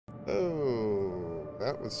Oh,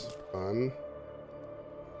 that was fun.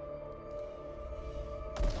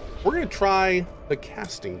 We're going to try the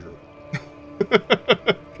casting Druid.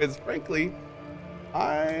 Because frankly,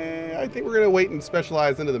 I think we're going to wait and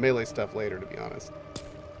specialize into the melee stuff later, to be honest.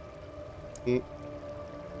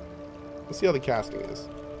 Let's see how the casting is.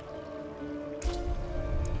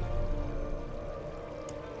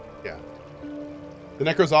 Yeah. The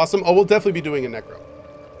Necro's awesome. Oh, we'll definitely be doing a Necro.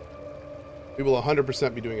 We will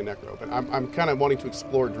 100% be doing a Necro, but I'm kind of wanting to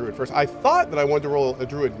explore Druid first. I thought that I wanted to roll a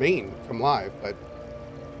Druid main come live, but,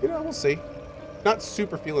 you know, we'll see. Not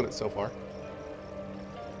super feeling it so far.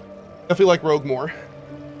 Definitely like Rogue more.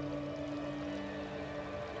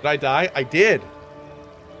 Did I die? I did.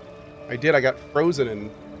 I did. I got frozen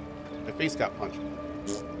and my face got punched.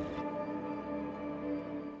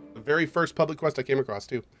 The very first public quest I came across,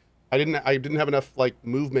 too. I didn't have enough like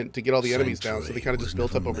movement to get all the enemies down, so they kind of just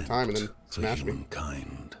built up over time and then smashed me.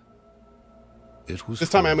 This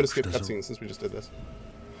time I'm going to skip cutscenes since we just did this.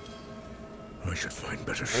 I should find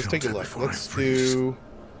better. Let's take a look. Let's do.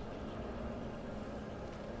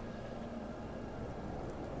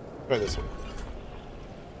 Try this one.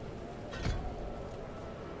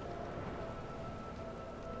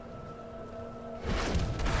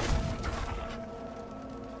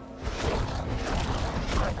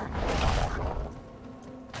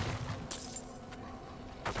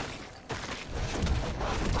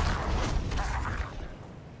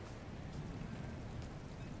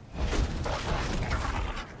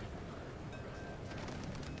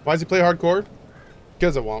 Why does he play hardcore?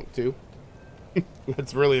 Because I want to.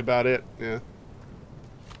 That's really about it, yeah.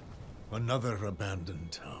 Another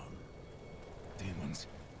abandoned town. Demons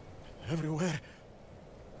everywhere.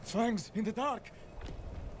 Fangs in the dark.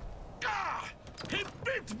 Ah! He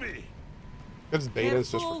bit me! That's beta,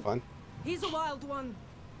 it's just for fun. He's a wild one.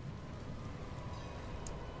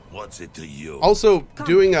 What's it to you? Also,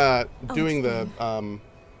 doing the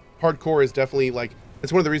hardcore is definitely like,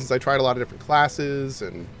 it's one of the reasons I tried a lot of different classes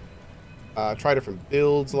and try different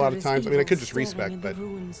builds a lot of times. I mean, I could just respec, but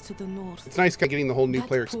it's nice kind of getting the whole new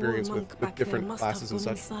player experience with different classes and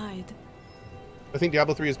such. I think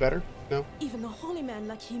Diablo 3 is better. No? Even a holy man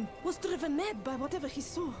like him was driven mad by whatever he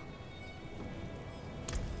saw.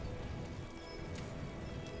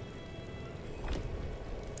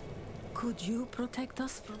 Could you protect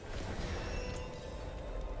us from...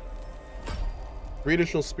 3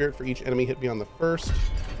 additional spirit for each enemy hit beyond the first.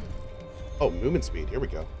 Oh, movement speed. Here we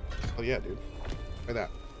go. Oh yeah, dude. Try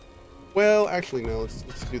that. Well, actually, no. Let's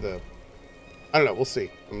do the... I don't know. We'll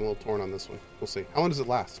see. I'm a little torn on this one. We'll see. How long does it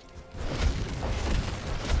last?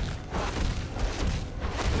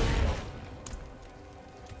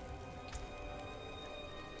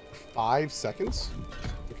 For 5 seconds?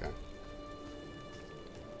 Okay.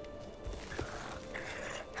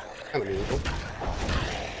 Kind of meaningful.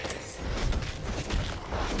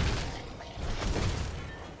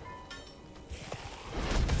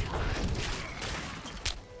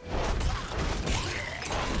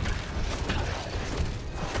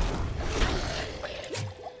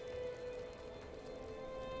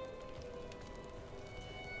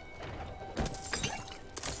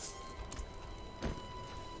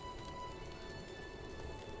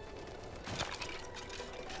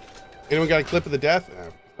 Anyone got a clip of the death?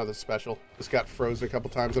 Nothing special. Just got frozen a couple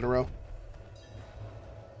times in a row.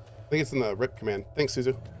 I think it's in the rip command. Thanks,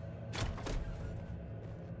 Suzu.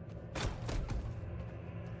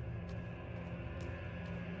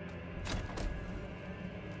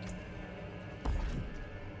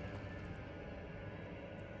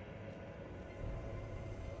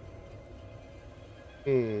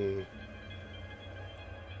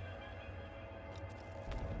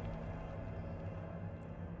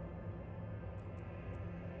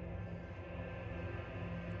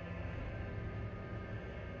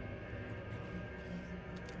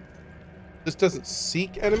 This doesn't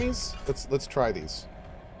seek enemies. Let's try these.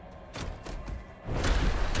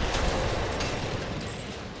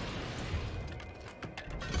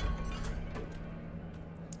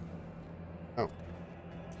 Oh.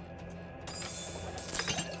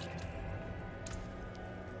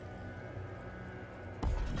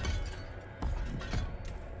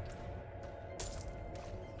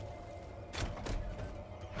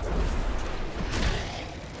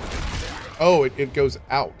 Oh, it goes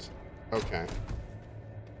out. Okay.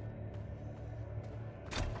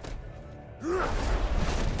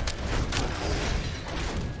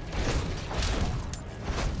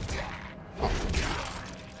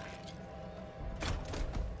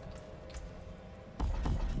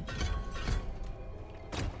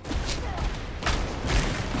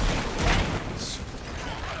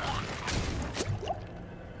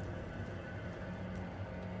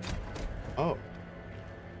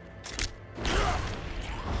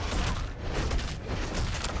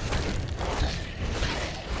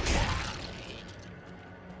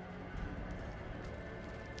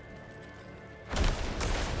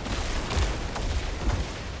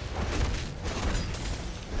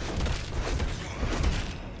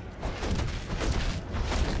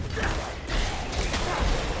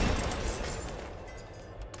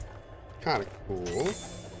 kind of cool.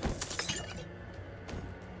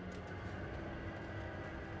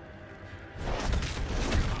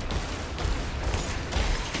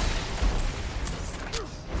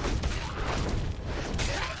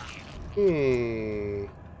 Hmm.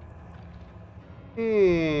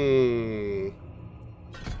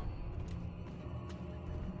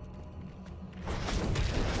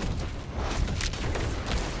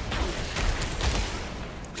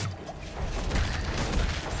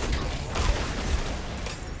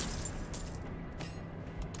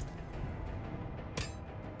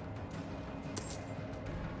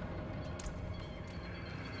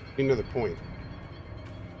 Another point.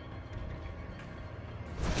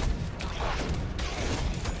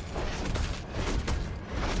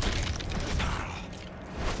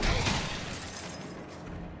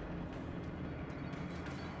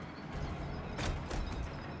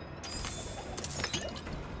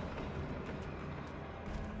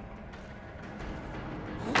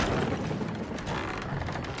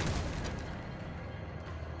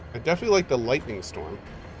 I definitely like the lightning storm.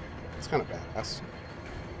 It's kind of badass.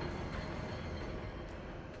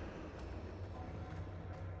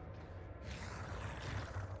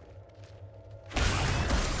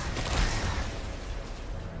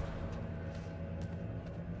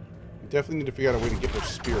 Definitely need to figure out a way to get their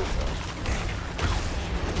spirit though.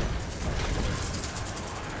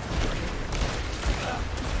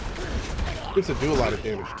 Seems to do a lot of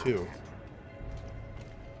damage too.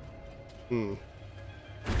 Hmm.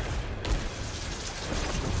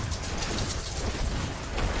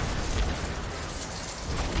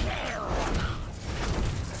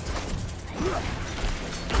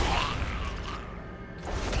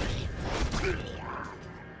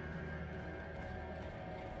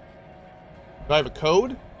 Do I have a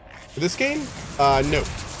code for this game? No.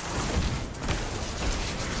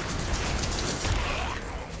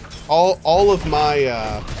 All of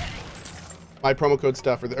my my promo code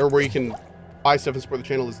stuff, or where you can buy stuff and support the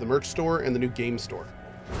channel, is the merch store and the new game store.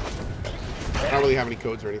 I don't really have any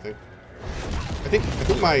codes or anything. I think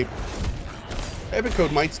my Epic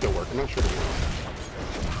code might still work. I'm not sure. I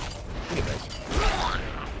think it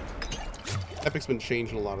does. Epic's been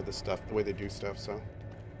changing a lot of this stuff, the way they do stuff, so.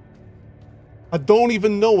 I don't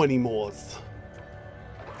even know anymore.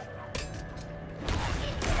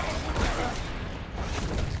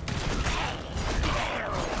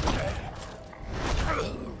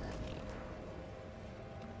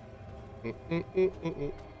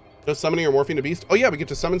 No summoning or morphing a beast? Oh yeah, we get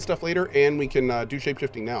to summon stuff later, and we can do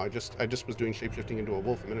shapeshifting now. I just was doing shapeshifting into a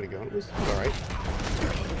wolf a minute ago, and it was all right.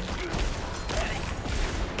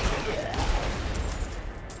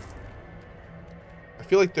 I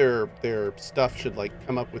feel like their stuff should like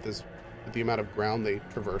come up with the amount of ground they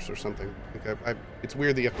traverse or something. Like it's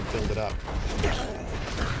weird that you have to build it up.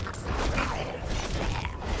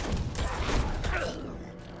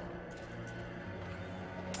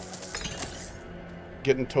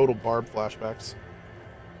 Getting total Barb flashbacks.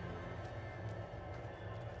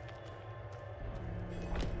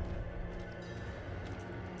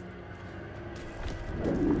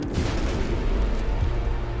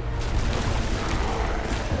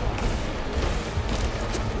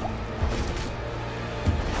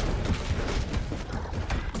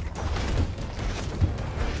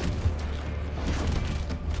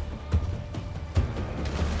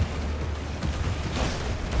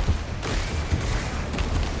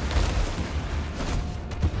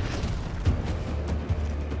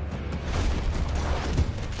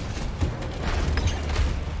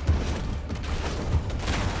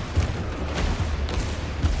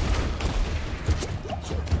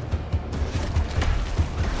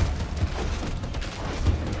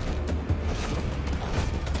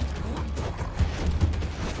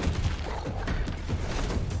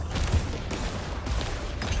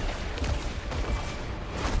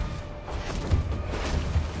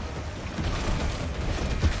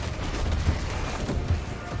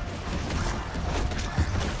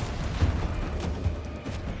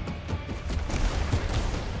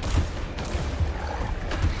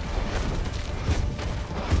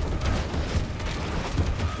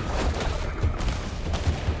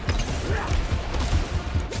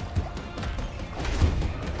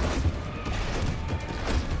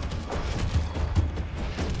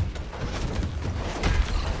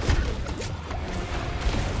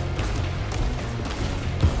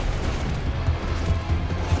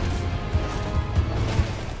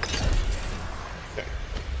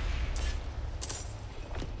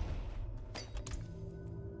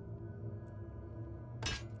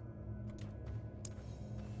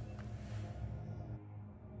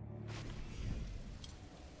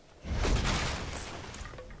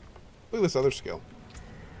 Look at this other skill.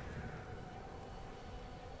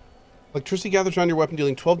 Electricity gathers around your weapon,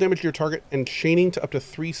 dealing 12 damage to your target and chaining to up to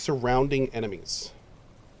 3 surrounding enemies.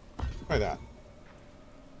 Try that.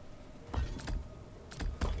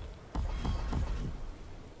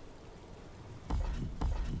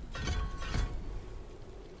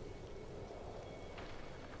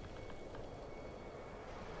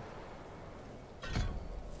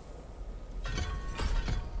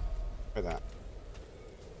 Try that.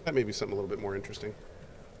 That may be something a little bit more interesting.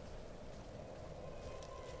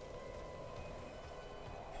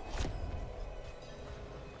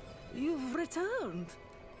 You've returned.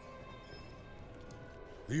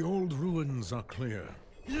 The old ruins are clear.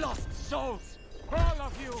 Lost souls! All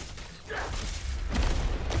of you!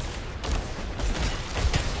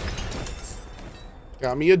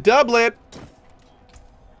 Got me a doublet!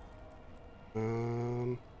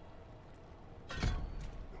 You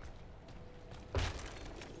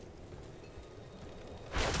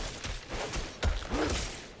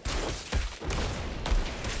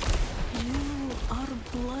are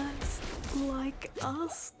blessed like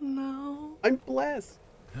us now. I'm blessed.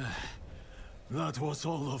 That was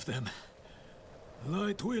all of them.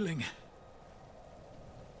 Light willing.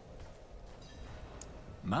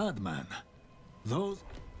 Madman. Those...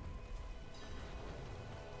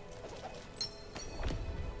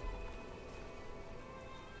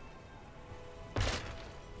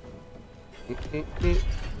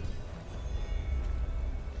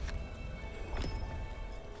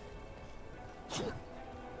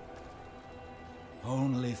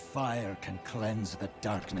 Only fire can cleanse the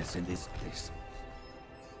darkness in this place.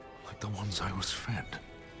 like the ones I was fed.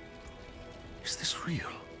 Is this real?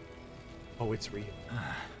 Oh, it's real.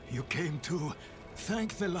 You came to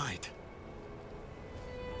thank the light.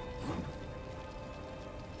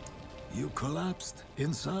 You collapsed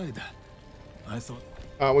inside. I thought...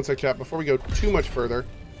 One sec, chat. Before we go too much further,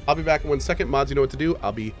 I'll be back in 1 second. Mods, you know what to do.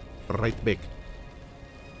 I'll be right back.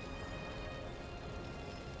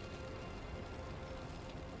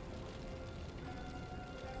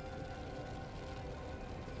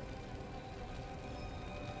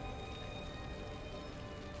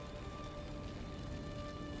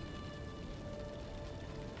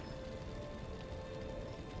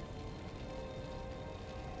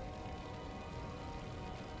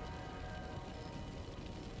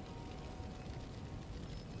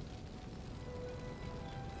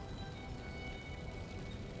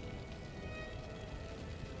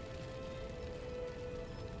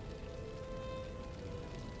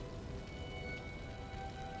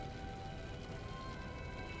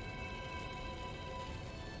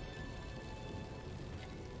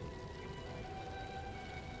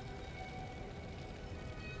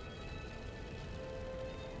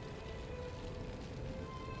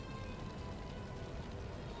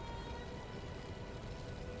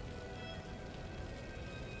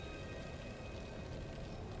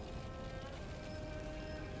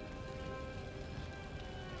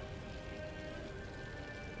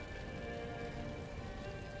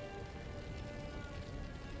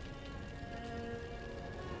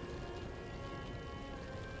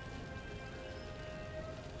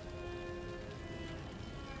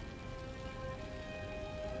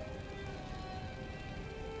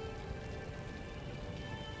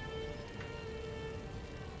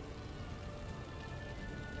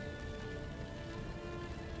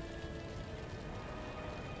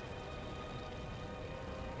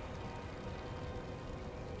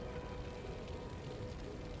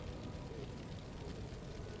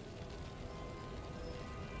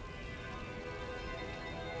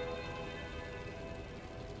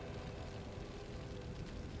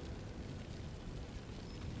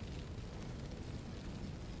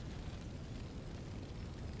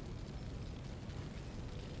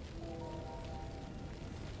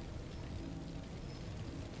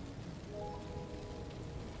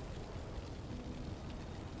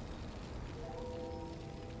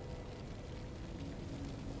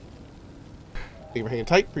 Thank you for hanging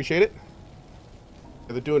tight. Appreciate it.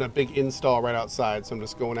 Yeah, they're doing a big install right outside, so I'm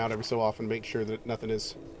just going out every so often to make sure that nothing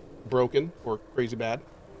is broken or crazy bad.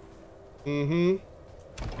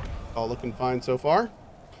 All looking fine so far.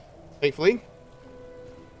 Thankfully.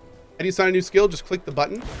 How do you assign a new skill? Just click the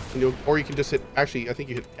button, and or you can just hit, actually, I think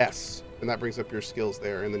you hit S, and that brings up your skills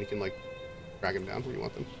there, and then you can, like, drag them down where you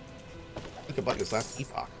want them. Click a button is last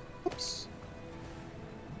epoch. Oops.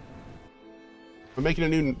 We're making a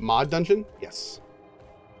new mod dungeon? Yes.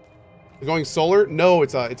 We're going solar? No,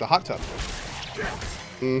 it's a hot tub.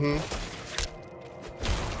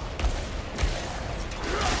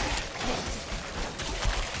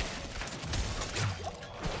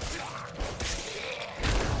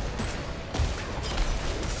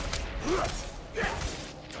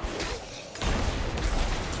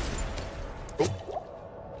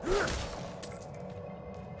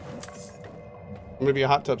 gonna be a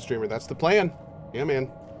hot tub streamer. That's the plan. Yeah, man.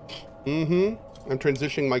 I'm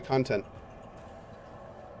transitioning my content.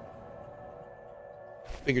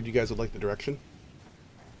 Figured you guys would like the direction.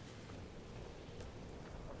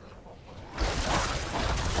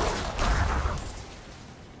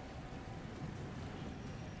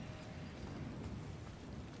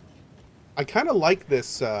 I kind of like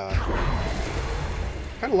this. The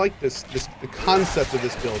concept of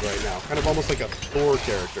this build right now. Kind of almost like a Thor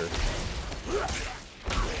character.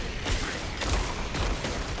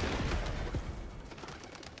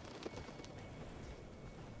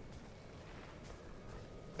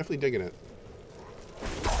 Definitely digging it.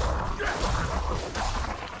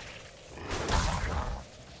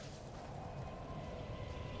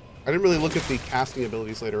 I didn't really look at the casting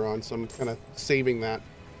abilities later on, so I'm kind of saving that.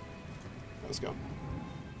 Let's go.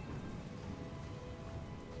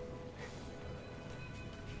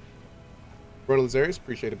 Ronald Lazarius,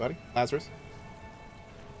 appreciate it, buddy. Lazarus.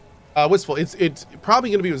 Wistful. It's probably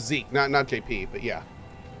going to be with Zeke, not JP, but yeah.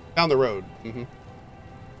 Down the road.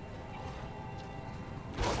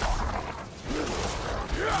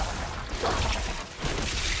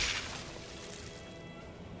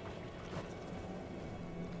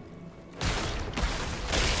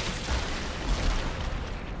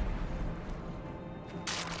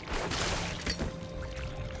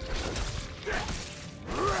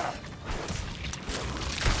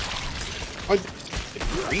 Oh, it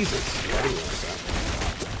freezes. I didn't realize that.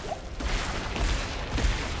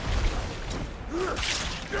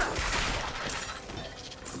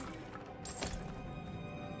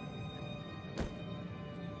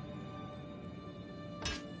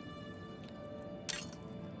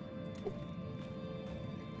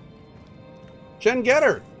 Jen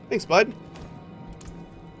Getter. Thanks, bud.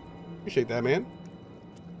 Appreciate that, man.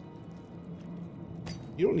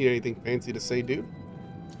 You don't need anything fancy to say, dude.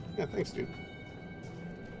 Yeah, thanks, dude.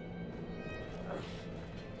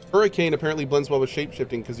 Hurricane apparently blends well with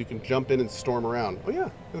shapeshifting because you can jump in and storm around. Oh yeah,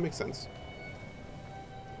 that makes sense.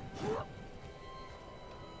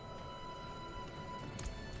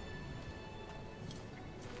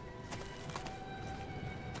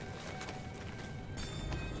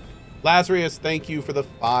 Lazarus, thank you for the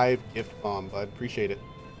 5 gift bomb, bud. Appreciate it.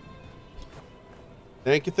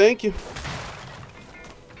 Thank you, thank you.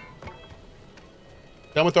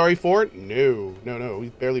 Done with RE4? No.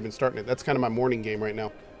 We've barely been starting it. That's kind of my morning game right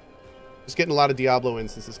now. Just getting a lot of Diablo in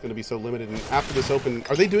since it's going to be so limited. And after this open...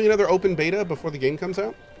 Are they doing another open beta before the game comes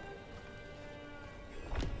out?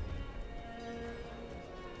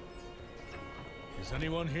 Is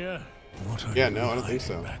anyone here? What are Yeah, you no, I don't think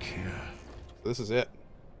so. back here? This is it.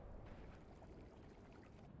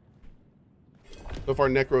 So far,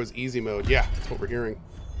 Necro is easy mode. Yeah, that's what we're hearing.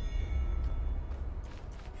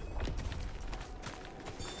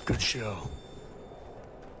 Good show.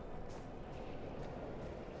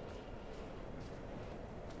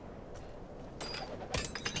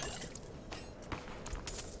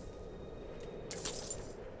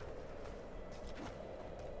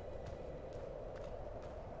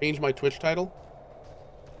 Change my Twitch title?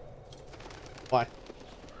 Why? I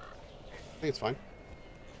think it's fine.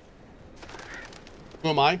 Who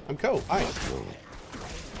am I? I'm Cohh. Hi.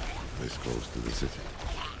 This close to the city.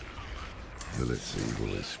 Lilith's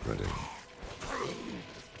evil is spreading.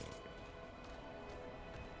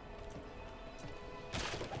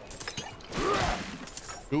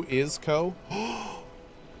 Who is Cohh?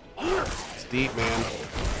 It's deep, man.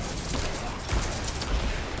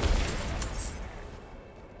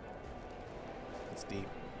 It's deep.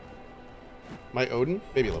 My Odin?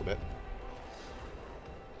 Maybe a little bit.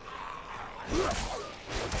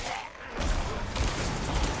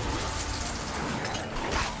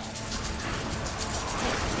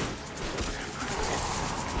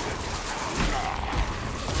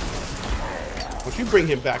 Don't you bring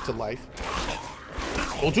him back to life.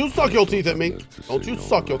 Don't you suck your teeth at me. Don't you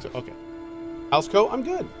suck your teeth. Okay. How's Cohh? I'm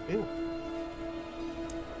good. Yeah.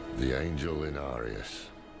 The angel in Arius.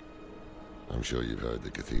 I'm sure you've heard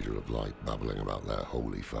the Cathedral of Light babbling about their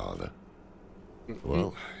Holy Father.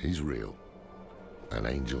 Well, he's real. An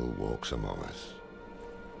angel walks among us.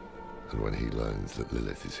 And when he learns that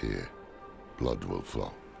Lilith is here, blood will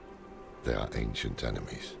flow. They are ancient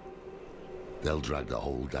enemies. They'll drag the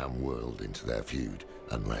whole damn world into their feud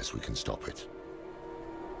unless we can stop it.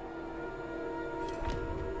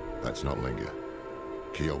 Let's not linger.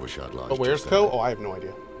 Kiovashad lies. But where's Cohh? Oh, I have no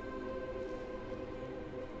idea.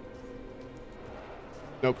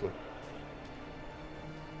 No clue.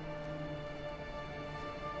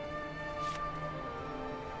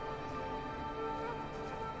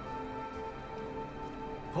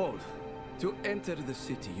 Hold. To enter the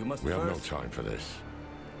city, you must We have no first... time for this.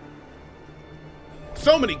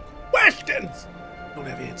 So many questions! Don't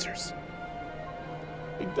have answers.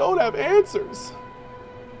 I don't have answers.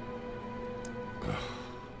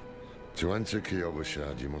 To enter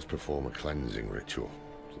CohhCarnage, you must perform a cleansing ritual.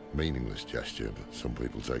 Meaningless gesture, but some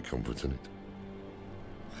people take comfort in it.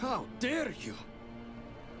 How dare you?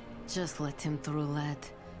 Just let him through, lad.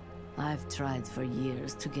 I've tried for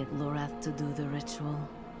years to get Lorath to do the ritual.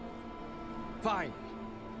 Fine,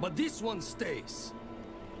 but this one stays.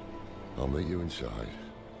 I'll meet you inside.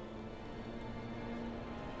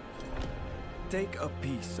 Take a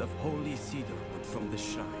piece of holy cedar wood from the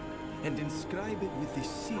shrine and inscribe it with this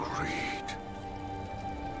seal. Read.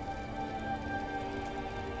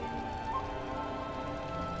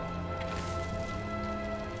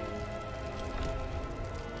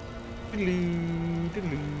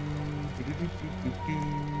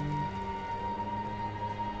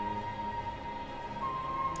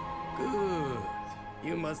 Good.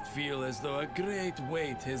 You must feel as though a great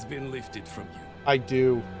weight has been lifted from you. I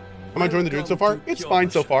do. Am I enjoying the Druid so far? It's fine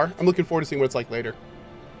so far. I'm looking forward to seeing what it's like later.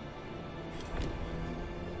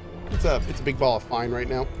 It's a big ball of fine right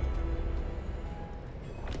now.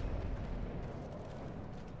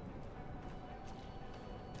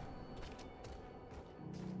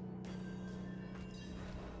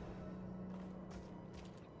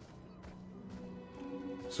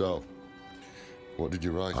 So, what did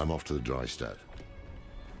you write? I'm off to the dry stead.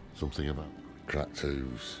 Something about cracked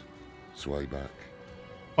hooves, sway back.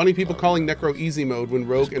 Funny people calling Necro easy mode when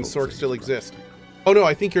Rogue and Sorc still exist. Oh no,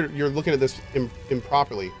 I think you're looking at this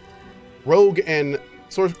improperly. Rogue and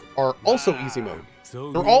Sorc are also easy mode.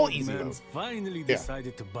 So They're all easy mode. Finally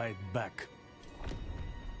decided to buy it back.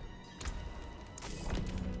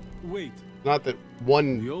 Wait. Not that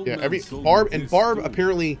one. The old Yeah, man every sold Barb me and this Barb too.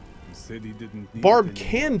 apparently. He said he didn't need Barb it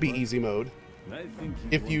can anymore, be but easy mode I think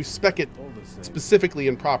he if you wants spec it all the same. specifically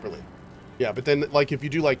and properly. Yeah, but then like if you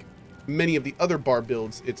do like many of the other Barb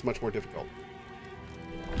builds, it's much more difficult.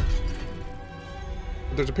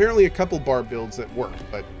 But there's apparently a couple Barb builds that work,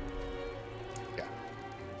 but yeah.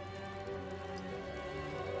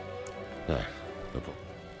 Ah, no problem.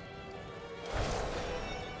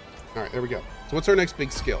 All right, there we go. So what's our next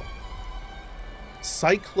big skill?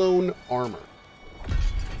 Cyclone armor.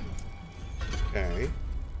 Okay.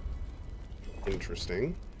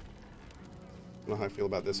 Interesting. I don't know how I feel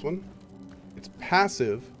about this one. Its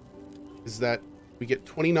passive is that we get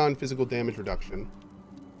 20 non-physical damage reduction.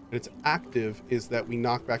 And its active is that we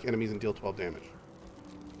knock back enemies and deal 12 damage.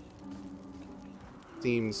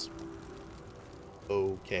 Seems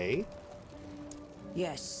okay.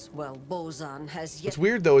 Yes, well, Bozan has yet... What's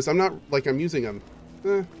weird though is I'm not like I'm using them.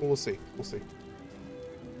 Well, we'll see. We'll see.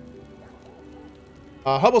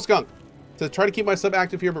 Hubble Skunk to try to keep my sub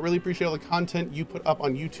active here, but really appreciate all the content you put up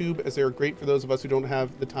on YouTube, as they're great for those of us who don't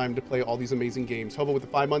have the time to play all these amazing games. Hobo with the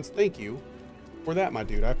 5 months. Thank you for that, my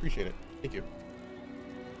dude. I appreciate it. Thank you.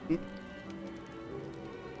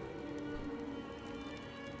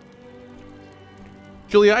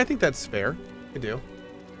 Julia, I think that's fair. I do.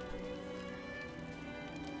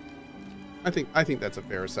 I think that's a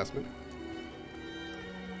fair assessment.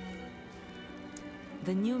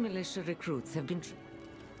 The new militia recruits have been...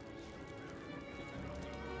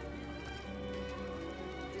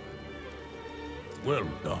 Well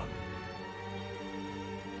done.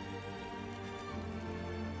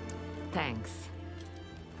 Thanks.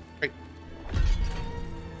 Great.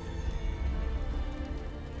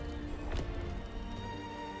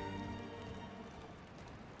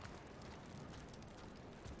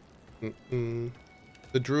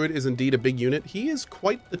 The Druid is indeed a big unit. He is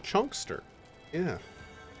quite the chunkster. Yeah.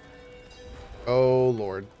 Oh,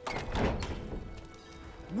 Lord.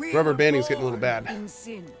 Rubber banding's getting a little bad. In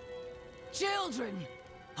sin. Children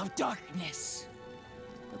of darkness.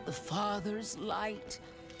 But the Father's light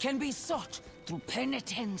can be sought through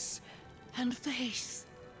penitence and faith.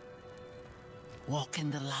 Walk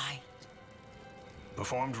in the light.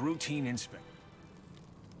 Performed routine inspection.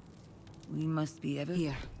 We must be ever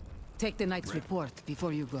here. Take the night's report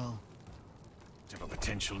before you go. Of a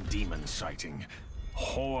potential demon sighting.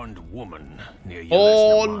 Horned woman near Yelesna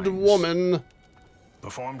Horned Mines. woman.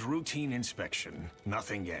 Performed routine inspection.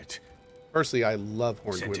 Nothing yet. Firstly, I love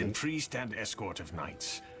horned Sent women. in priest and escort of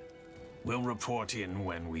knights. We'll report in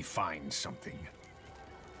when we find something.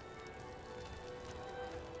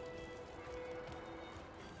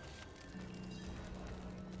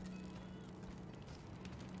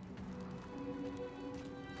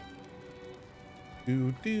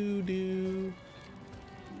 Do do do.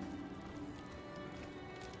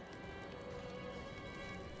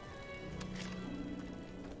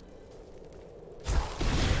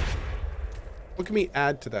 What can we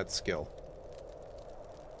add to that skill?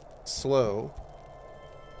 Slow.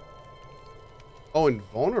 Oh,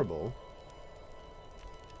 invulnerable.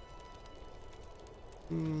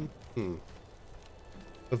 The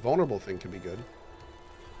vulnerable thing could be good.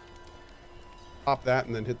 Pop that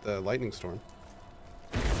and then hit the lightning storm.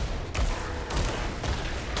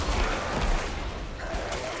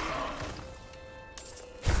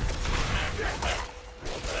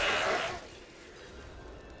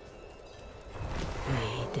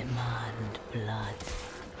 We demand blood.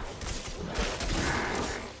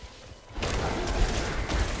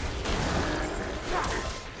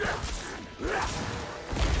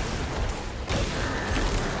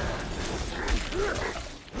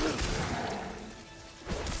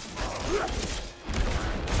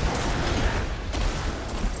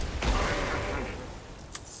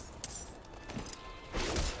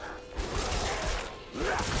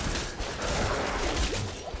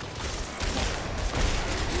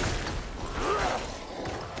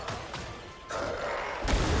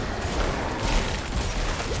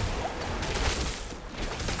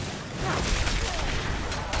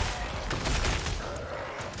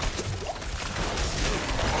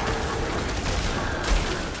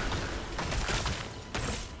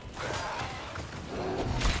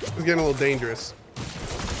 It's getting a little dangerous.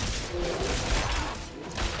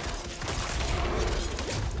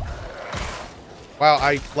 Wow,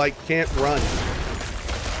 I like can't run.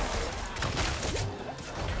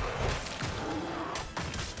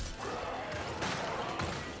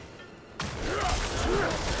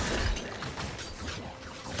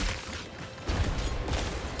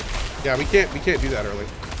 Yeah, we can't do that early.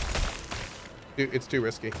 It's too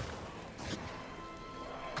risky.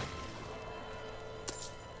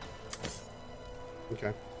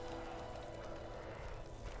 Okay.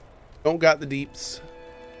 Don't got the deeps.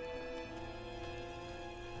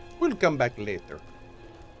 We'll come back later.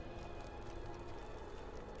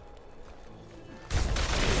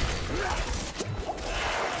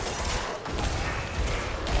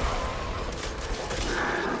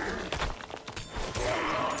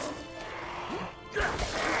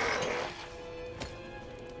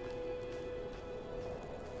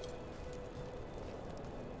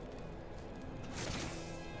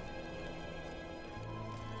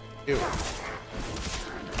 Ew.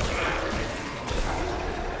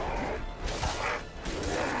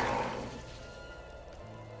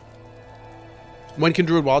 When can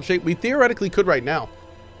Druid wild shape? We theoretically could right now.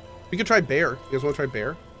 We could try bear. You guys want to try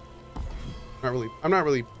bear? I'm not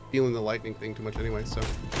really feeling the lightning thing too much anyway, so.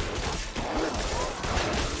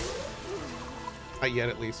 Not yet,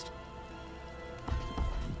 at least.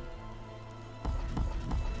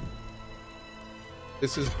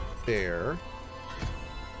 This is bear.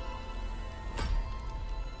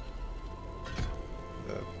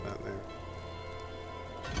 Not there.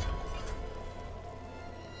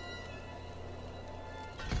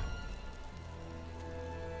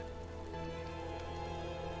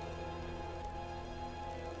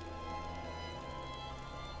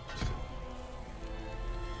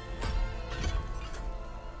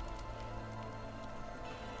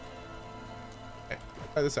 Okay,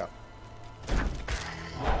 try this out.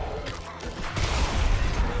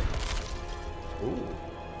 Ooh.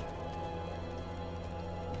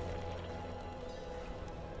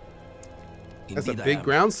 That's a big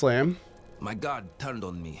ground slam. My god turned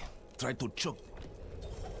on me. Tried to choke.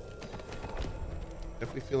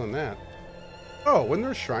 Definitely feeling that. Oh, wasn't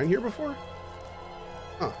there a shrine here before?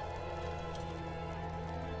 Huh.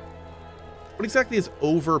 What exactly is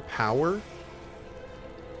overpower?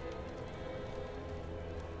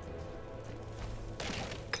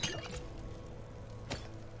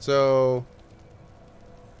 So,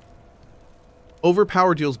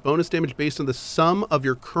 overpower deals bonus damage based on the sum of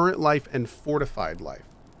your current life and fortified life.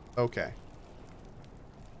 Okay.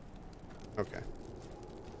 Okay.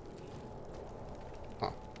 Huh.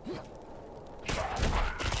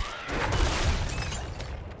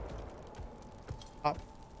 Up.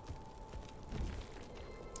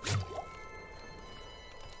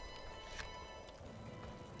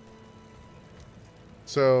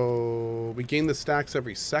 So we gain the stacks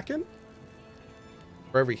every second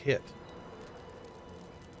or every hit?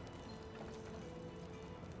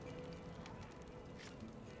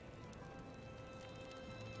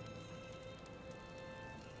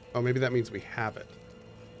 Oh, maybe that means we have it.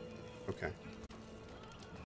 Okay.